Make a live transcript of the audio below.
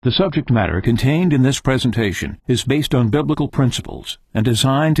The subject matter contained in this presentation is based on biblical principles and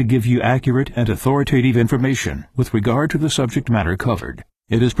designed to give you accurate and authoritative information with regard to the subject matter covered.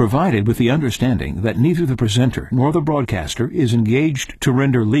 It is provided with the understanding that neither the presenter nor the broadcaster is engaged to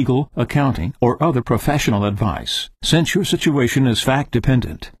render legal, accounting, or other professional advice. Since your situation is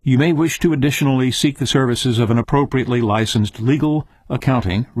fact-dependent, you may wish to additionally seek the services of an appropriately licensed legal,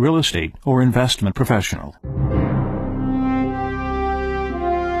 accounting, real estate, or investment professional.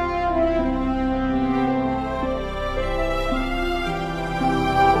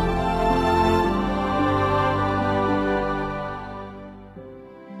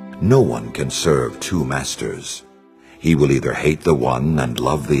 No one can serve two masters. He will either hate the one and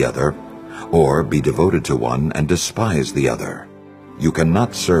love the other, or be devoted to one and despise the other. You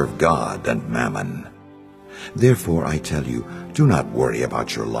cannot serve God and mammon. Therefore I tell you, do not worry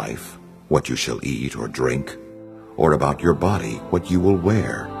about your life, what you shall eat or drink, or about your body, what you will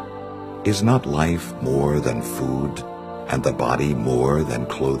wear. Is not life more than food, and the body more than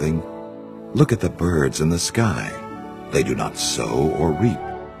clothing? Look at the birds in the sky. They do not sow or reap.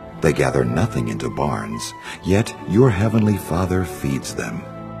 They gather nothing into barns, yet your heavenly Father feeds them.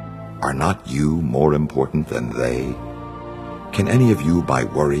 Are not you more important than they? Can any of you by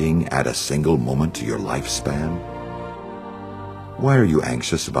worrying add a single moment to your lifespan? Why are you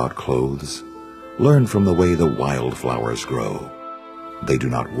anxious about clothes? Learn from the way the wildflowers grow. They do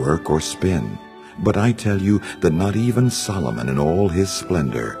not work or spin, but I tell you that not even Solomon in all his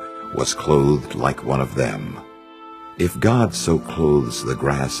splendor was clothed like one of them. If God so clothes the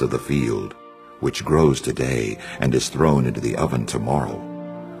grass of the field, which grows today and is thrown into the oven tomorrow,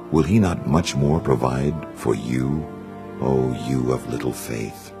 will he not much more provide for you, O you of little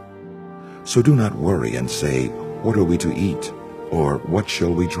faith? So do not worry and say, what are we to eat? Or what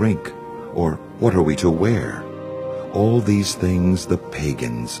shall we drink? Or what are we to wear? All these things the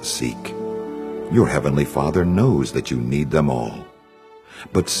pagans seek. Your heavenly Father knows that you need them all.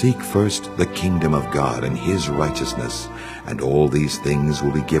 But seek first the kingdom of God and his righteousness, and all these things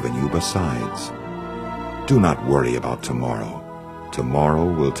will be given you besides. Do not worry about tomorrow.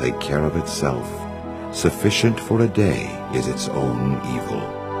 Tomorrow will take care of itself. Sufficient for a day is its own evil.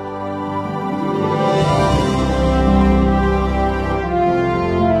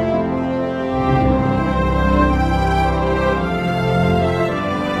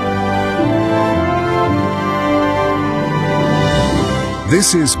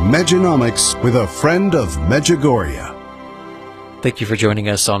 This is Medjunomics with a Friend of Medjugorje. Thank you for joining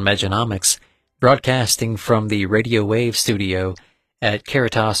us on Medjunomics, broadcasting from the Radio Wave studio at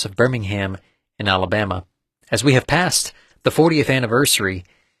Caritas of Birmingham in Alabama. As we have passed the 40th anniversary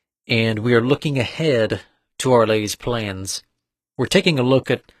and we are looking ahead to Our Lady's plans, we're taking a look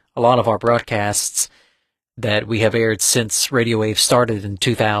at a lot of our broadcasts that we have aired since Radio Wave started in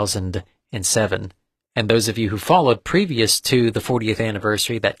 2007. And those of you who followed previous to the 40th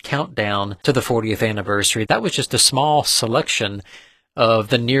anniversary, that countdown to the 40th anniversary, that was just a small selection of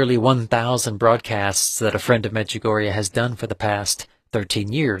the nearly 1,000 broadcasts that a Friend of Medjugorje has done for the past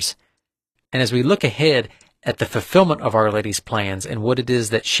 13 years. And as we look ahead at the fulfillment of Our Lady's plans and what it is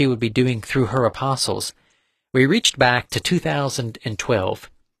that she would be doing through her apostles, we reached back to 2012.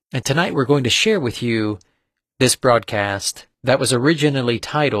 And tonight we're going to share with you this broadcast that was originally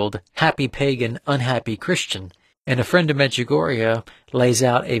titled Happy Pagan, Unhappy Christian. And a Friend of Medjugorje lays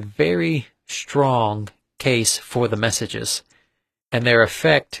out a very strong case for the messages and their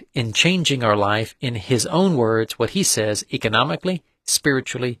effect in changing our life, in his own words, what he says, economically,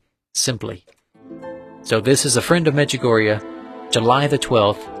 spiritually, simply. So this is a Friend of Medjugorje, July the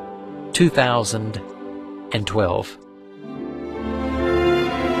 12th, 2012.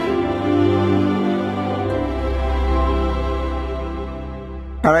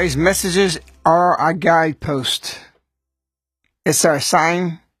 Our Lady's messages are our guidepost. It's our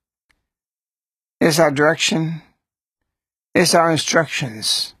sign. It's our direction. It's our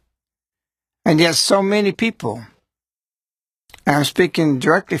instructions. And yet so many people, and I'm speaking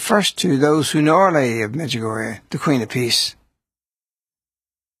directly first to those who know Our Lady of Medjugorje, the Queen of Peace,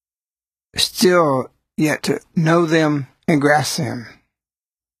 still yet to know them and grasp them.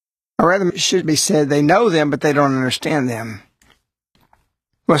 Or rather, it should be said, they know them, but they don't understand them.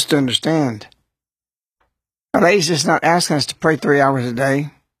 What's to understand? Our Lady's just not asking us to pray 3 hours a day,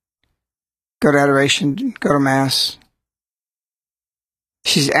 go to adoration, go to Mass.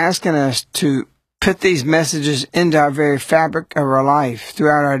 She's asking us to put these messages into our very fabric of our life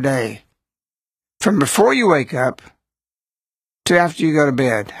throughout our day. From before you wake up to after you go to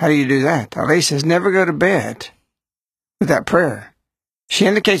bed. How do you do that? Our Lady says never go to bed without prayer. She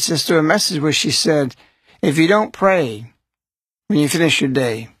indicates this through a message where she said, if you don't pray when you finish your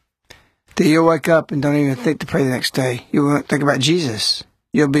day, that you'll wake up and don't even think to pray the next day. You won't think about Jesus.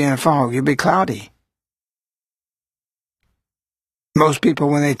 You'll be in a fog. You'll be cloudy. Most people,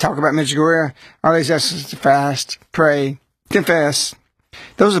 when they talk about Medjugorje, always ask us to fast, pray, confess.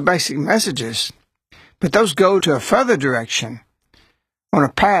 Those are basic messages. But those go to a further direction on a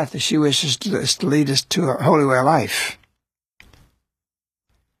path that she wishes to lead us to a holy way of life.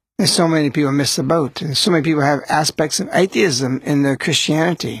 And so many people miss the boat. And so many people have aspects of atheism in their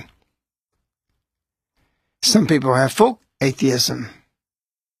Christianity. Some people have full atheism.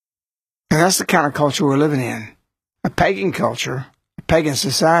 And that's the kind of culture we're living in. A pagan culture, a pagan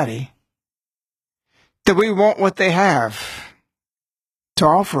society, that we want what they have to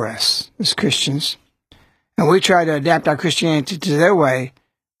offer us as Christians. And we try to adapt our Christianity to their way,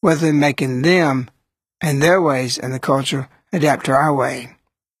 rather than making them and their ways and the culture adapt to our way.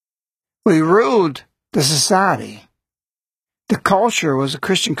 We ruled the society. The culture was a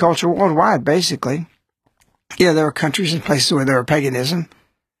Christian culture worldwide, basically. Yeah, there were countries and places where there were paganism.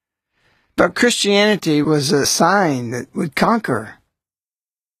 But Christianity was a sign that would conquer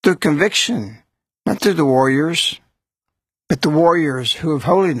through conviction, not through the warriors, but the warriors who have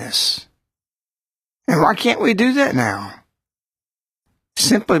holiness. And why can't we do that now?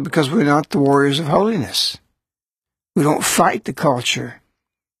 Simply because we're not the warriors of holiness. We don't fight the culture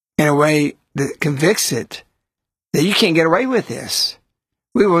in a way that convicts it that you can't get away with this.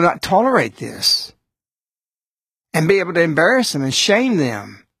 We will not tolerate this. And be able to embarrass them and shame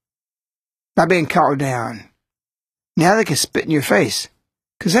them by being called down. Now they can spit in your face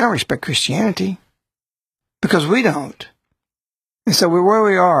because they don't respect Christianity. Because we don't. And so we're where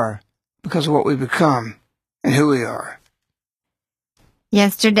we are because of what we become and who we are.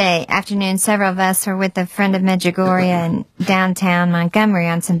 Yesterday afternoon, several of us were with a friend of Medjugorje in downtown Montgomery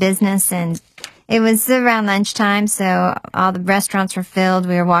on some business, and it was around lunchtime, so all the restaurants were filled.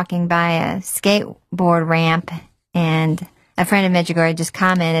 We were walking by a skateboard ramp, and a friend of Medjugorje just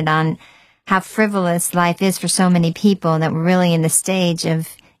commented on how frivolous life is for so many people, that we're really in the stage of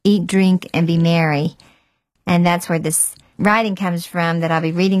eat, drink, and be merry. And that's where this writing comes from that I'll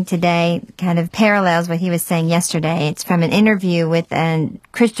be reading today, kind of parallels what he was saying yesterday. It's from an interview with a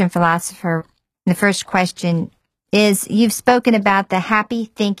Christian philosopher. The first question is, you've spoken about the happy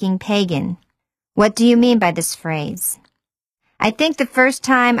thinking pagan. What do you mean by this phrase? I think the first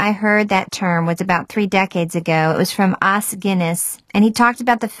time I heard that term was about 3 decades ago. It was from Os Guinness, and he talked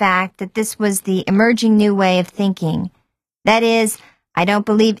about the fact that this was the emerging new way of thinking. That is, I don't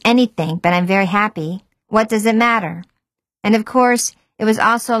believe anything, but I'm very happy. What does it matter? And of course, it was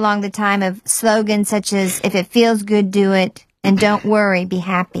also along the time of slogans such as, if it feels good, do it, and don't worry, be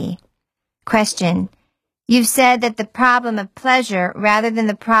happy. Question. You've said that the problem of pleasure, rather than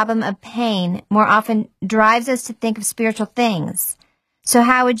the problem of pain, more often drives us to think of spiritual things. So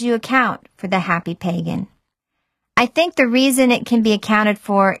how would you account for the happy pagan? I think the reason it can be accounted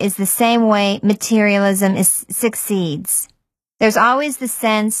for is the same way materialism succeeds. There's always the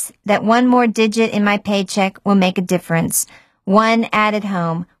sense that one more digit in my paycheck will make a difference. One added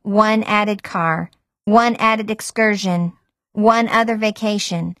home, one added car, one added excursion, one other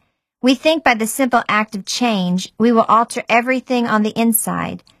vacation. We think by the simple act of change, we will alter everything on the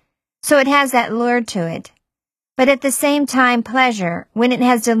inside. So it has that lure to it. But at the same time, pleasure, when it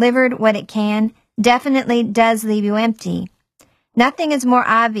has delivered what it can, definitely does leave you empty. Nothing is more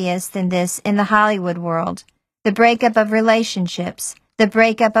obvious than this in the Hollywood world. The breakup of relationships, the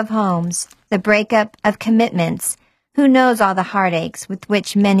breakup of homes, the breakup of commitments. Who knows all the heartaches with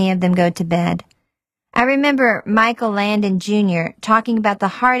which many of them go to bed? I remember Michael Landon Jr. talking about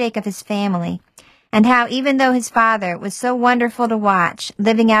the heartache of his family and how even though his father was so wonderful to watch,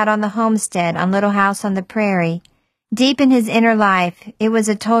 living out on the homestead on Little House on the Prairie, deep in his inner life, it was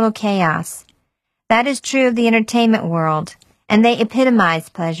a total chaos. That is true of the entertainment world, and they epitomize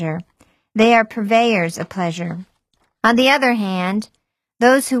pleasure. They are purveyors of pleasure. On the other hand,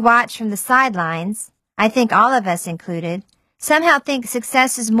 those who watch from the sidelines, I think all of us included, somehow think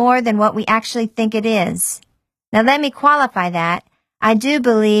success is more than what we actually think it is. Now let me qualify that. I do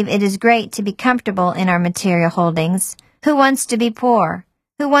believe it is great to be comfortable in our material holdings. Who wants to be poor?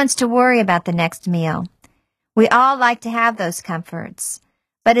 Who wants to worry about the next meal? We all like to have those comforts,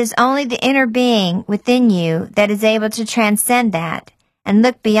 but it's only the inner being within you that is able to transcend that and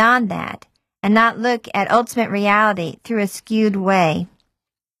look beyond that, and not look at ultimate reality through a skewed way.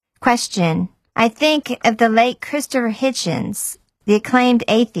 Question. I think of the late Christopher Hitchens, the acclaimed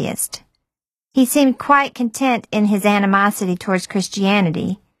atheist. He seemed quite content in his animosity towards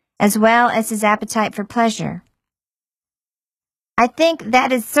Christianity, as well as his appetite for pleasure. I think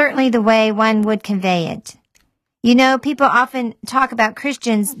that is certainly the way one would convey it. You know, people often talk about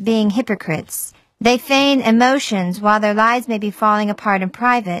Christians being hypocrites. They feign emotions while their lives may be falling apart in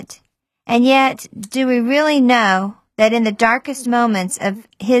private. And yet, do we really know that in the darkest moments of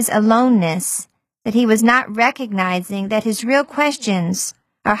his aloneness, that he was not recognizing that his real questions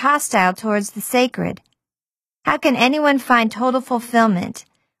are hostile towards the sacred? How can anyone find total fulfillment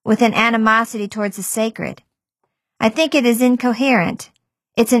with an animosity towards the sacred? I think it is incoherent.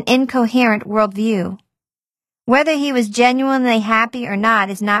 It's an incoherent worldview. Whether he was genuinely happy or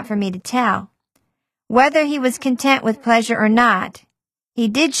not is not for me to tell. Whether he was content with pleasure or not, he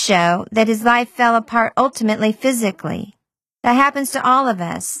did show that his life fell apart ultimately physically. That happens to all of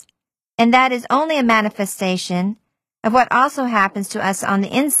us, and that is only a manifestation of what also happens to us on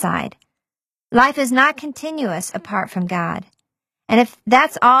the inside. Life is not continuous apart from God. And if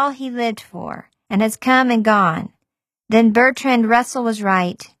that's all he lived for and has come and gone, then Bertrand Russell was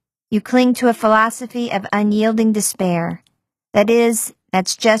right. You cling to a philosophy of unyielding despair.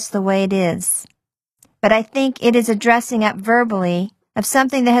 That's just the way it is. But I think it is a dressing up verbally of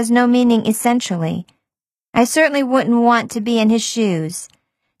something that has no meaning essentially. I certainly wouldn't want to be in his shoes,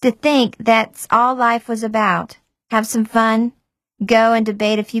 to think that's all life was about. Have some fun, go and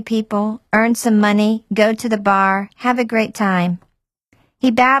debate a few people, earn some money, go to the bar, have a great time.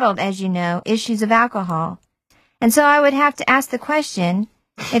 He battled, as you know, issues of alcohol. And so I would have to ask the question,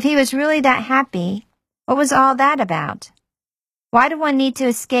 if he was really that happy, what was all that about? Why did one need to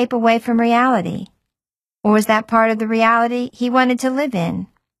escape away from reality? Or was that part of the reality he wanted to live in?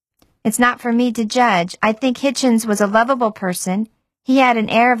 It's not for me to judge. I think Hitchens was a lovable person. He had an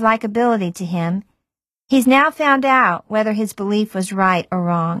air of likability to him. He's now found out whether his belief was right or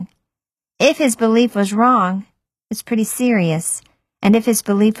wrong. If his belief was wrong, it's pretty serious. And if his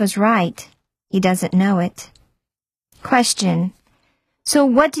belief was right, he doesn't know it. Question. So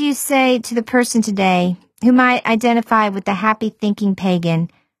what do you say to the person today who might identify with the happy-thinking pagan,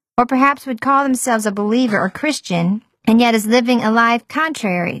 or perhaps would call themselves a believer or Christian, and yet is living a life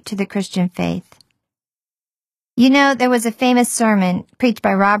contrary to the Christian faith? You know, there was a famous sermon preached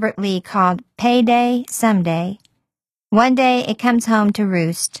by Robert Lee called Payday Someday. One day it comes home to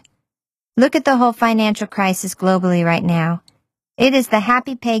roost. Look at the whole financial crisis globally right now. It is the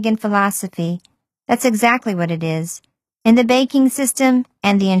happy pagan philosophy. That's exactly what it is. In the banking system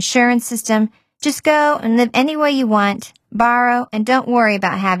and the insurance system, just go and live any way you want, borrow, and don't worry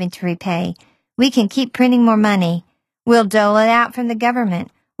about having to repay. We can keep printing more money. We'll dole it out from the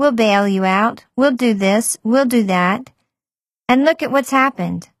government. We'll bail you out. We'll do this. We'll do that. And look at what's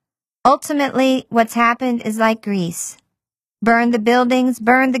happened. Ultimately, what's happened is like Greece. Burn the buildings,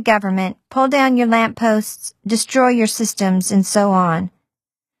 burn the government, pull down your lampposts, destroy your systems, and so on.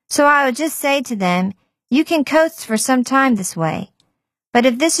 So I would just say to them, you can coast for some time this way. But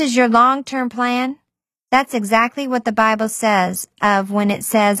if this is your long-term plan, that's exactly what the Bible says of when it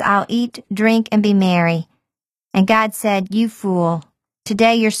says, I'll eat, drink, and be merry. And God said, you fool,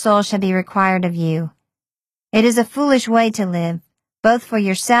 today your soul shall be required of you. It is a foolish way to live, both for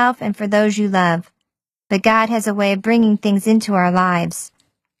yourself and for those you love. But God has a way of bringing things into our lives.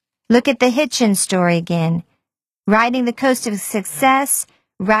 Look at the Hitchens story again. Riding the coast of success,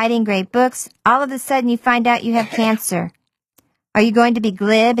 writing great books, all of a sudden you find out you have cancer. Are you going to be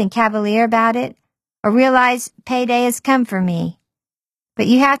glib and cavalier about it? Or realize payday has come for me? But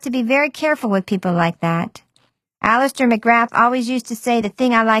you have to be very careful with people like that. Alistair McGrath always used to say the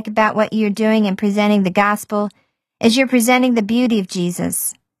thing I like about what you're doing in presenting the gospel is you're presenting the beauty of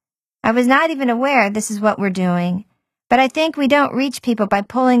Jesus. I was not even aware this is what we're doing, but I think we don't reach people by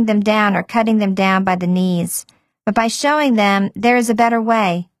pulling them down or cutting them down by the knees, but by showing them there is a better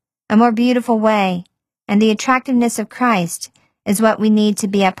way, a more beautiful way, and the attractiveness of Christ is what we need to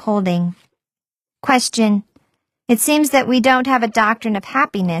be upholding. Question. It seems that we don't have a doctrine of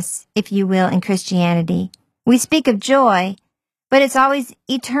happiness, if you will, in Christianity. We speak of joy, but it's always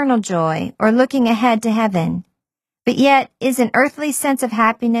eternal joy or looking ahead to heaven. But yet, is an earthly sense of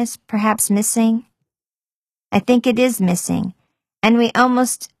happiness perhaps missing? I think it is missing, and we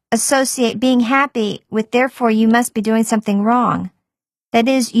almost associate being happy with therefore you must be doing something wrong. That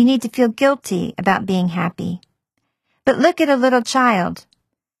is, you need to feel guilty about being happy. But look at a little child.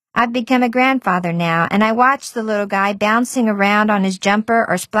 I've become a grandfather now, and I watch the little guy bouncing around on his jumper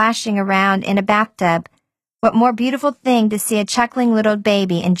or splashing around in a bathtub. What more beautiful thing to see a chuckling little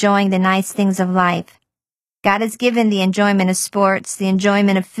baby enjoying the nice things of life. God has given the enjoyment of sports, the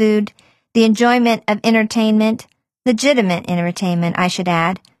enjoyment of food, the enjoyment of entertainment, legitimate entertainment, I should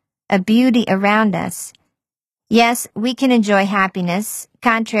add, a beauty around us. Yes, we can enjoy happiness,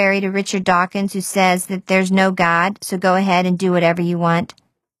 contrary to Richard Dawkins, who says that there's no God, so go ahead and do whatever you want.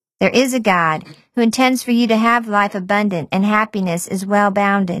 There is a God who intends for you to have life abundant and happiness is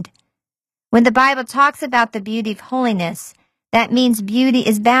well-bounded. When the Bible talks about the beauty of holiness, that means beauty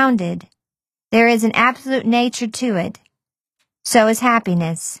is bounded. There is an absolute nature to it. So is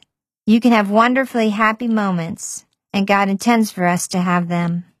happiness. You can have wonderfully happy moments, and God intends for us to have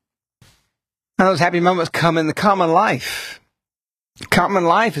them. Now, those happy moments come in the common life. Common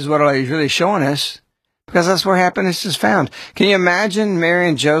life is what He's really showing us, because that's where happiness is found. Can you imagine Mary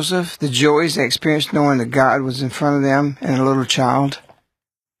and Joseph, the joys they experienced knowing that God was in front of them and a little child,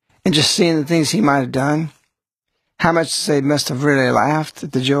 and just seeing the things He might have done? How much they must have really laughed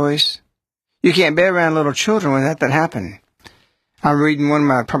at the joys. You can't be around little children when that happened. I'm reading one of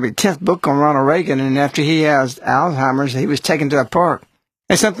my probably 10th book on Ronald Reagan, and after he has Alzheimer's, he was taken to a park.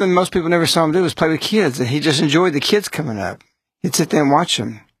 And something most people never saw him do was play with kids, and he just enjoyed the kids coming up. He'd sit there and watch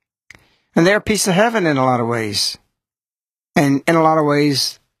them. And they're a piece of heaven in a lot of ways. And in a lot of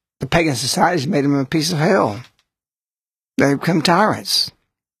ways, the pagan societies made them a piece of hell. They become tyrants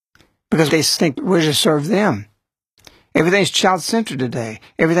because they think we're to serve them. Everything's child-centered today.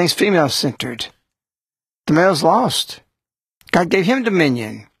 Everything's female-centered. The male's lost. God gave him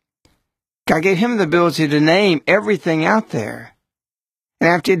dominion. God gave him the ability to name everything out there. And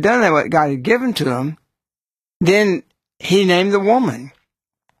after he'd done that, what God had given to him, then He named the woman.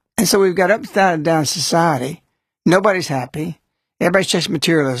 And so we've got upside-down society. Nobody's happy. Everybody's chasing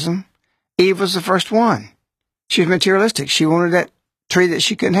materialism. Eve was the first one. She was materialistic. She wanted that tree that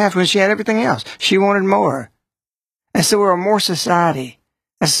she couldn't have when she had everything else. She wanted more. And so we're a more society.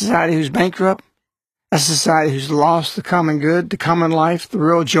 A society who's bankrupt. A society who's lost the common good, the common life, the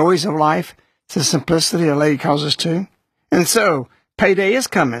real joys of life. It's the simplicity a lady calls us to. And so, payday is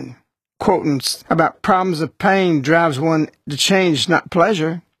coming. Quoting about problems of pain drives one to change, not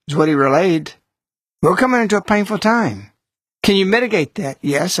pleasure, is what he relayed. We're coming into a painful time. Can you mitigate that?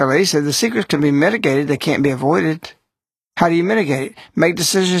 Yes, our lady said the secrets can be mitigated. They can't be avoided. How do you mitigate it? Make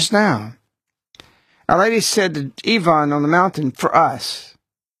decisions now. Our lady said to Yvonne on the mountain, for us.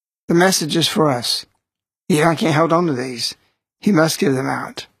 The message is for us. Yvonne can't hold on to these. He must give them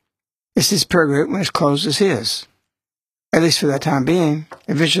out. It's his prayer group. When it's closed, it's his. At least for that time being.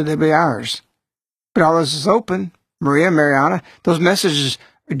 Eventually they'll be ours. But all this is open. Maria, Mariana, those messages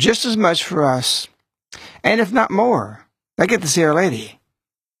are just as much for us. And if not more, they get to see Our Lady.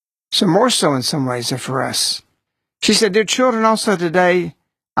 So more so in some ways they're for us. She said, dear children, also today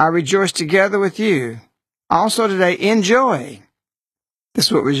I rejoice together with you. Also today, enjoy. This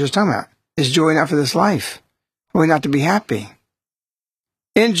is what we were just talking about. Is joy not for this life? Are we not to be happy?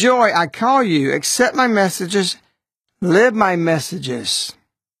 Enjoy, I call you, accept my messages, live my messages.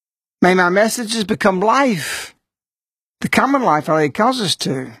 May my messages become life. The common life Our Lady calls us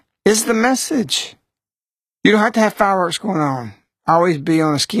to is the message. You don't have to have fireworks going on. Always be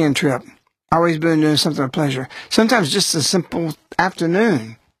on a skiing trip. Always be doing something of pleasure. Sometimes just a simple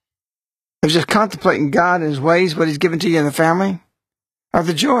afternoon of just contemplating God and His ways, what He's given to you in the family, are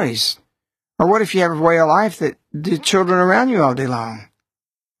the joys. Or what if you have a way of life that the children around you all day long?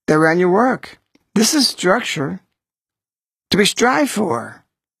 They're around your work. This is structure to be strived for.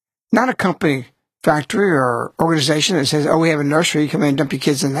 Not a company, factory, or organization that says, oh, we have a nursery, come in and dump your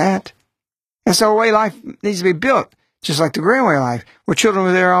kids in that. And so a way of life needs to be built, just like the Grand Way of Life, where children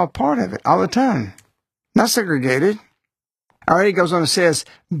were there all part of it, all the time. Not segregated. Our Lady goes on and says,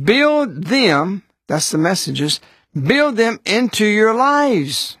 build them, that's the messages, build them into your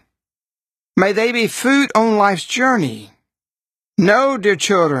lives. May they be food on life's journey. Know, dear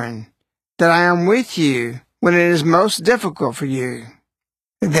children, that I am with you when it is most difficult for you.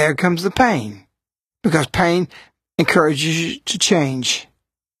 There comes the pain, because pain encourages you to change.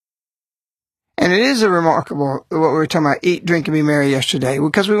 And it is a remarkable, what we were talking about, eat, drink, and be merry yesterday,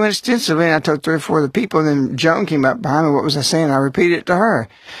 because we went extensively, and I told 3 or 4 of the people, and then Joan came up behind me, what was I saying? I repeated it to her.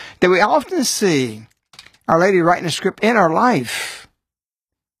 That we often see Our Lady writing a script in our life.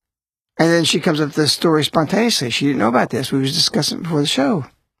 And then she comes up with this story spontaneously. She didn't know about this. We was discussing it before the show.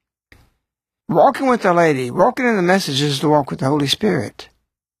 Walking with Our Lady, walking in the message is to walk with the Holy Spirit.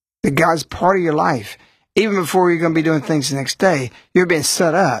 That God's part of your life. Even before you're going to be doing things the next day, you're being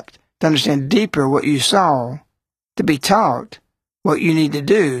set up to understand deeper what you saw, to be taught what you need to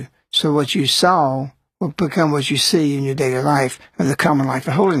do, so what you saw will become what you see in your daily life of the common life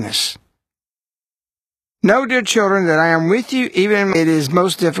of holiness. Know, dear children, that I am with you even when it is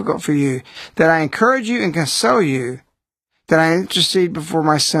most difficult for you, that I encourage you and console you, that I intercede before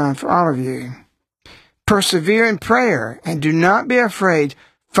my Son for all of you. Persevere in prayer and do not be afraid.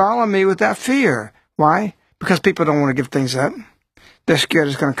 Follow me without fear. Why? Because people don't want to give things up. They're scared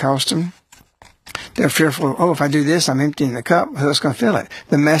it's going to cost them. They're fearful, oh, if I do this, I'm emptying the cup. Who's going to fill it?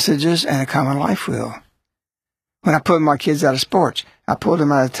 The messages and a common life will. When I pulled my kids out of sports, I pulled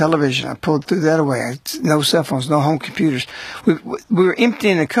them out of television. I pulled threw that away. No cell phones, no home computers. We were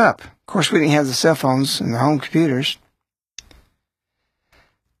emptying the cup. Of course, we didn't have the cell phones and the home computers.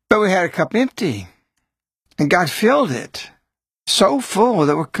 But we had a cup empty. And God filled it so full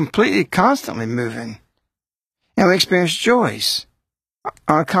that we're completely, constantly moving. And we experience joys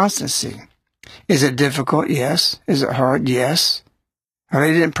on a constancy. Is it difficult? Yes. Is it hard? Yes. Well,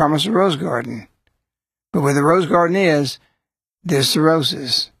 they didn't promise a rose garden. But where the rose garden is, there's the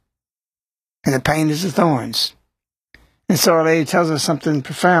roses. And the pain is the thorns. And so Our Lady tells us something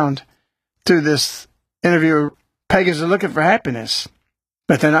profound through this interview. Pagans are looking for happiness,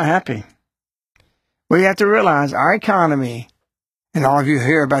 but they're not happy. We have to realize our economy, and all of you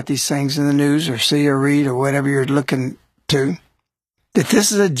hear about these things in the news or see or read or whatever you're looking to, that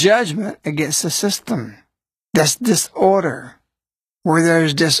this is a judgment against the system. That's disorder. Where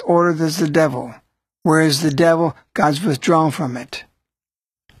there's disorder, there's the devil. Where is the devil? God's withdrawn from it.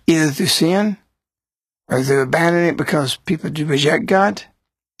 Either through sin or through abandoning it because people do reject God.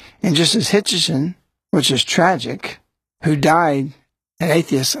 And just as Hitchison, which is tragic, who died an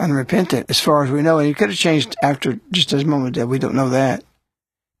atheist, unrepentant, as far as we know, and he could have changed after just his moment of death. We don't know that.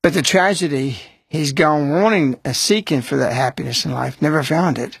 But the tragedy, he's gone wanting and seeking for that happiness in life, never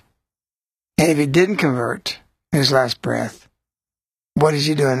found it. And if he didn't convert in his last breath, what is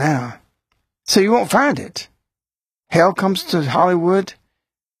he doing now? So you won't find it. Hell comes to Hollywood,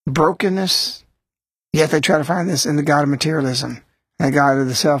 brokenness, yet they try to find this in the God of materialism, the God of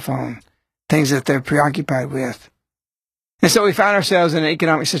the cell phone, things that they're preoccupied with. And so we find ourselves in an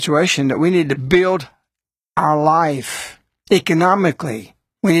economic situation that we need to build our life economically.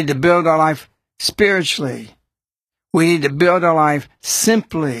 We need to build our life spiritually. We need to build our life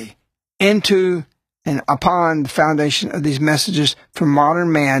simply into and upon the foundation of these messages for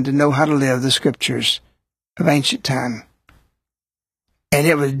modern man to know how to live the scriptures of ancient time. And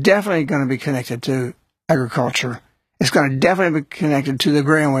it was definitely going to be connected to agriculture. It's going to definitely be connected to the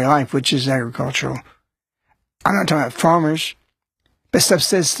agrarian way of life, which is agricultural. I'm not talking about farmers, but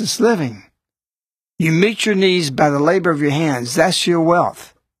subsistence living. You meet your needs by the labor of your hands. That's your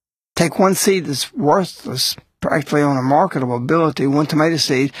wealth. Take one seed that's worthless, practically on a marketable ability, one tomato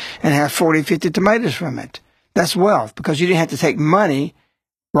seed, and have 40, 50 tomatoes from it. That's wealth, because you didn't have to take money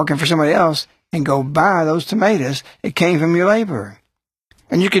working for somebody else and go buy those tomatoes. It came from your labor.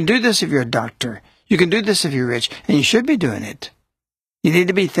 And you can do this if you're a doctor. You can do this if you're rich, and you should be doing it. You need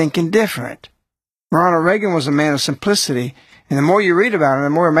to be thinking different. Ronald Reagan was a man of simplicity, and the more you read about him, the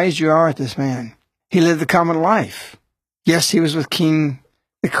more amazed you are at this man. He lived the common life. Yes, he was with King,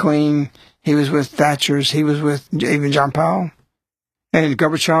 the Queen, he was with Thatcher's, he was with even John Paul, and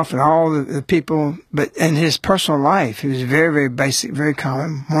Gorbachev, and all the people, but in his personal life, he was very, very basic, very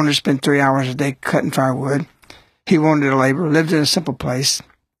common, wanted to spend 3 hours a day cutting firewood. He wanted to labor, lived in a simple place.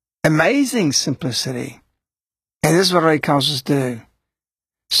 Amazing simplicity. And this is what he calls us to do.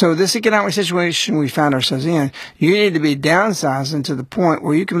 So this economic situation we find ourselves in, you need to be downsizing to the point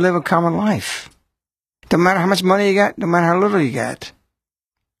where you can live a common life. Don't matter how much money you got, no matter how little you got.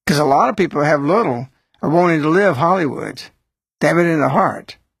 Because a lot of people who have little are wanting to live Hollywood. They have it in their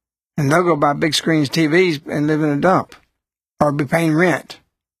heart. And they'll go buy big screens TVs and live in a dump. Or be paying rent.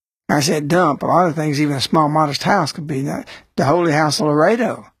 I said dump. A lot of things, even a small modest house could be that. The Holy House of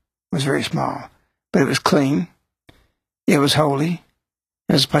Laredo was very small. But it was clean. It was holy.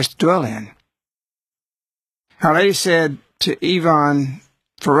 It was a place to dwell in. Our Lady said to Yvonne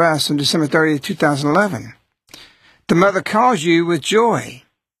for us on December 30th, 2011, the mother calls you with joy.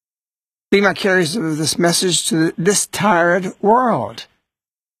 Be my carriers of this message to this tired world.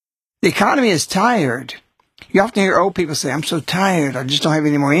 The economy is tired. You often hear old people say, I'm so tired, I just don't have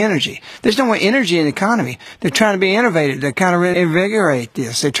any more energy. There's no more energy in the economy. They're trying to be innovative. They're trying to reinvigorate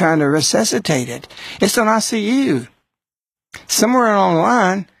this. They're trying to resuscitate it. It's on ICU. Somewhere along the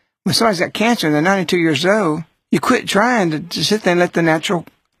line, when somebody's got cancer and they're 92 years old, you quit trying to sit there and let the natural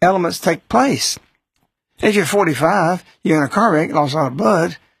elements take place. If you're 45, you're in a car wreck, lost a lot of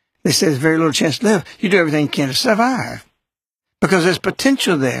blood, they say there's very little chance to live. You do everything you can to survive because there's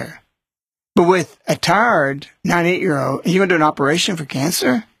potential there. But with a tired 98-year-old, and you're going to do an operation for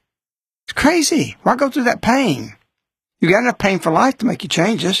cancer? It's crazy. Why go through that pain? You got enough pain for life to make you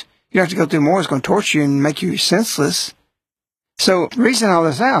changes. You don't have to go through more. It's going to torture you and make you senseless. So, reason all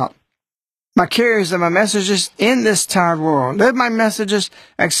this out, my carriers of my messages in this tired world. Live my messages,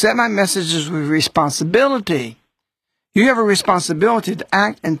 accept my messages with responsibility. You have a responsibility to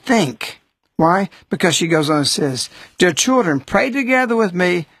act and think. Why? Because she goes on and says, dear children, pray together with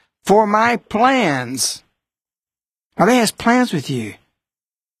me for my plans. Now, he has plans with you,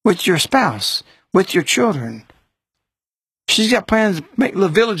 with your spouse, with your children. She's got plans to make little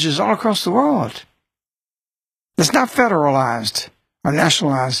villages all across the world. It's not federalized or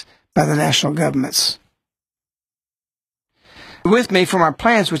nationalized by the national governments. With me for my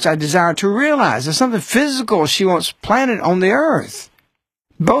plans which I desire to realize. There's something physical she wants planted on the earth,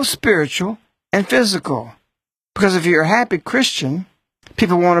 both spiritual and physical. Because if you're a happy Christian,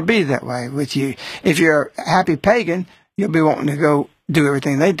 people want to be that way with you. If you're a happy pagan, you'll be wanting to go do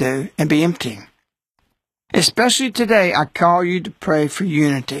everything they do and be empty. Especially today, I call you to pray for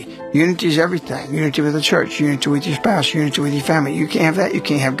unity. Unity is everything. Unity with the church, unity with your spouse, unity with your family. You can't have that, you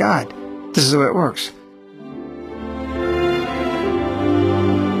can't have God. This is the way it works.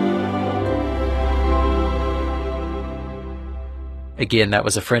 Again, that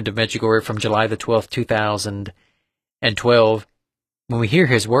was a Friend of Medjugorje from July the 12th, 2012. When we hear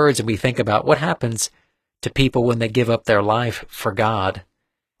his words and we think about what happens to people when they give up their life for God,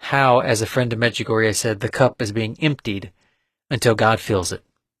 how, as a Friend of Medjugorje said, the cup is being emptied until God fills it.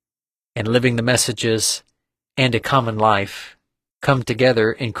 And living the messages and a common life come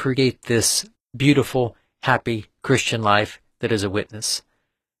together and create this beautiful, happy Christian life that is a witness.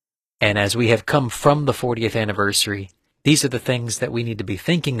 And as we have come from the 40th anniversary, these are the things that we need to be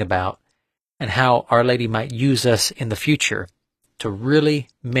thinking about and how Our Lady might use us in the future to really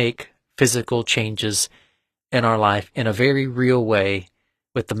make physical changes in our life in a very real way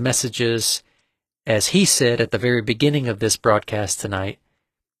with the messages, as he said at the very beginning of this broadcast tonight,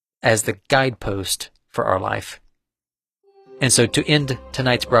 as the guidepost for our life. And so to end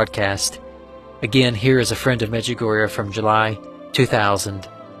tonight's broadcast, again, here is a Friend of Medjugorje from July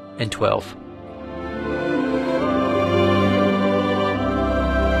 2012.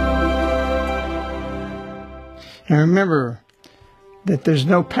 And remember that there's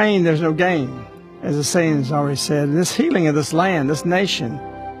no pain, there's no gain, as the saying has already said. And this healing of this land, this nation,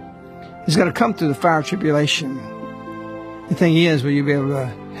 is going to come through the fire of tribulation. The thing is, will you be able to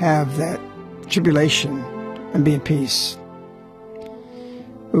have that tribulation and be in peace?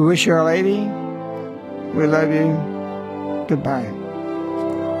 We wish you, Our Lady. We love you. Goodbye.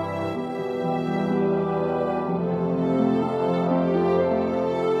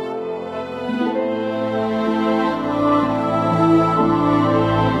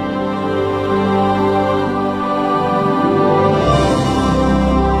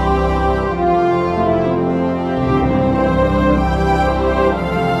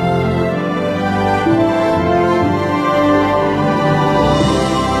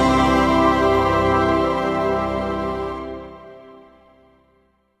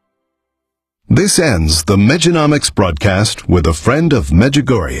 This ends the Medjonomics broadcast with a Friend of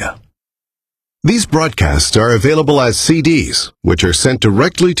Medjugorje. These broadcasts are available as CDs, which are sent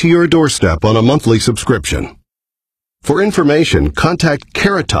directly to your doorstep on a monthly subscription. For information, contact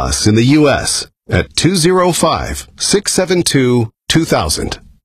Caritas in the U.S. at 205-672-2000.